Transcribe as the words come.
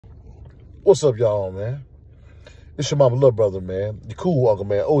What's up, y'all, man? It's your mama little brother, man. The cool uncle,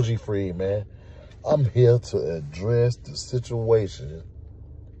 man. OG Free, man. I'm here to address the situation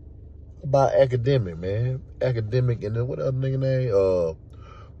about Akademiks, man. Akademiks and then what other nigga name?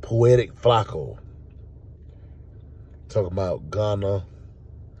 Poetic Flakko. Talking about Ghana.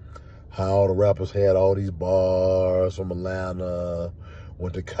 How all the rappers had all these bars from Atlanta.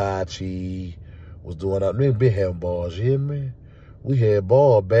 Went to Kachi. Was doing out. Nigga been having bars, you hear me? We had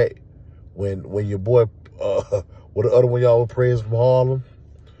bars back when your boy, what the other one y'all was praising from Harlem?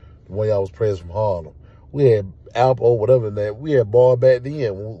 The one y'all was praising from Harlem. We had Alpo, whatever that. We had ball back then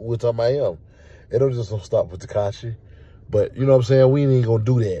when we were talking about him. It don't just don't stop with Tekashi. But you know what I'm saying? We ain't gonna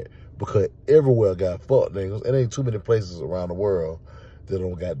do that because everywhere got fucked niggas. It ain't too many places around the world that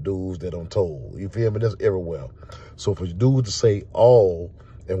don't got dudes that don't told. You feel me? That's everywhere. So for dudes to say all,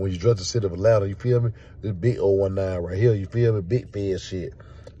 and when you dress the city of Atlanta, you feel me? This big 019 right here, you feel me? Big fed shit.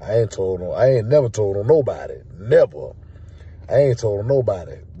 I ain't never told on nobody. Never. I ain't told on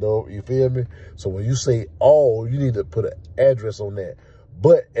nobody. No, you feel me? So when you say all, you need to put an address on that.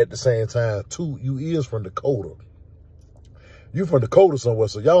 But at the same time, too, you is from Dakota. You from Dakota somewhere,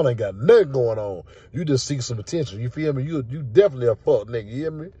 so y'all ain't got nothing going on. You just seek some attention. You feel me? You definitely a fuck nigga, you hear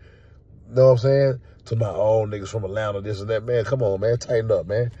me? Know what I'm saying? To my all niggas from Atlanta, this and that. Man, come on, man. Tighten up,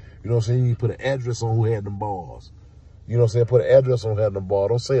 man. You know what I'm saying? You put an address on who had them bars. You know what I'm saying? Put an address on who had them bars.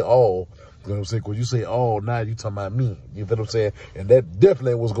 Don't say all. You know what I'm saying? Because you say all, now you talking about me. You feel what I'm saying? And that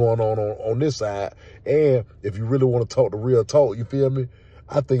definitely what's going on this side. And if you really want to talk the real talk, you feel me?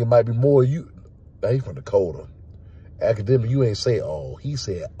 I think it might be more you. Now, he from Dakota. Akademiks, you ain't say all. He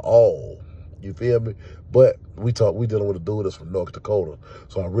said all. You feel me? But we dealing with a dude that's from North Dakota.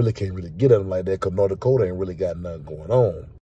 So I really can't really get at him like that because North Dakota ain't really got nothing going on.